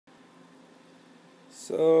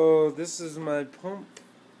So this is my pump.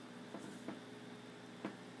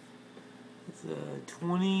 It's a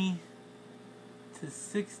 20 to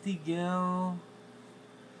 60 gal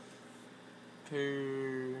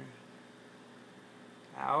per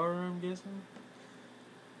hour, I'm guessing.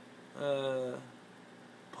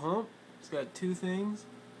 Pump. It's got two things.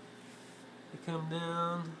 They come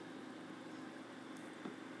down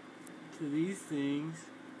to these things.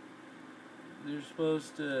 They're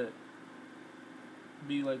supposed to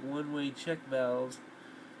be like one-way check valves,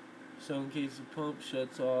 so in case the pump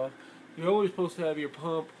shuts off, you're always supposed to have your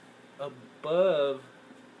pump above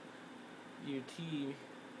your tea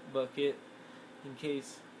bucket in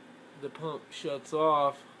case the pump shuts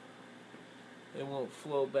off. It won't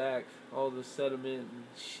flow back. All the sediment and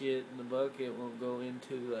shit in the bucket won't go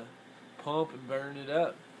into the pump and burn it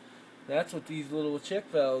up. That's what these little check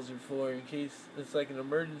valves are for, in case it's like an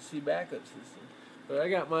emergency backup system. But I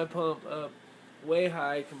got my pump up way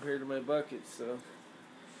high compared to my bucket, so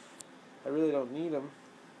I really don't need them.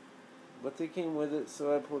 But they came with it,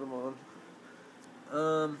 so I put them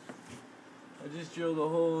on. I just drilled a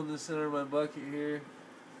hole in the center of my bucket here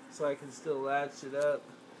so I can still latch it up.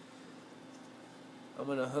 I'm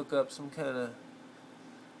going to hook up some kind of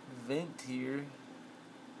vent here.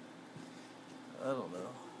 I don't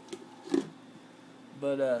know.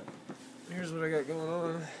 But here's what I got going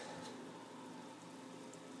on.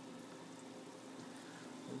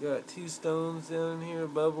 I got two stones down here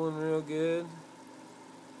bubbling real good.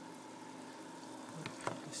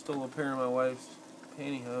 I stole a pair of my wife's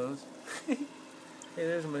pantyhose. Hey,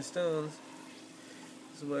 there's my stones.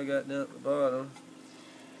 This is what I got down at the bottom.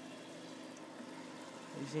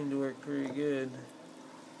 They seem to work pretty good.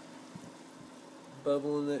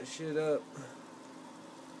 Bubbling that shit up.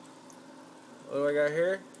 What do I got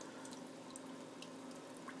here?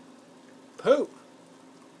 Poop!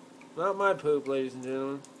 Not my poop, ladies and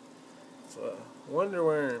gentlemen. It's a wonder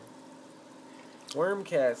worm. Worm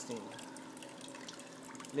casting.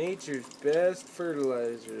 Nature's best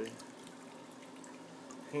fertilizer.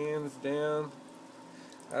 Hands down.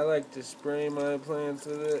 I like to spray my plants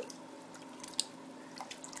with it.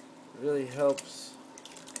 It really helps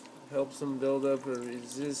them build up a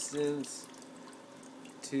resistance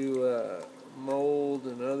to mold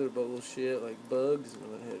and other bullshit like bugs and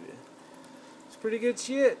what have you. It's pretty good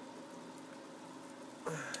shit.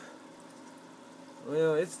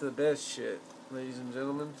 Well, it's the best shit, ladies and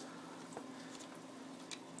gentlemen.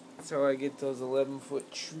 That's how I get those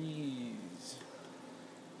 11-foot trees.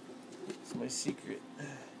 It's my secret.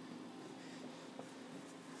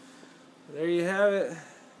 There you have it.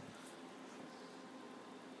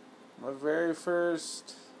 My very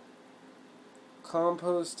first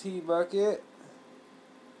compost tea bucket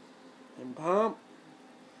and pump.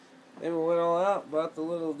 Then we went all out, bought the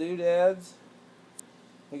little doodads.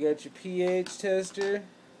 We got your pH tester.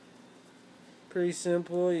 Pretty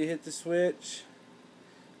simple. You hit the switch.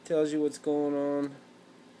 Tells you what's going on.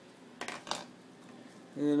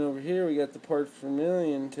 And then over here we got the parts per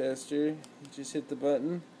million tester. You just hit the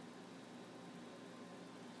button.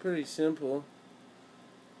 Pretty simple.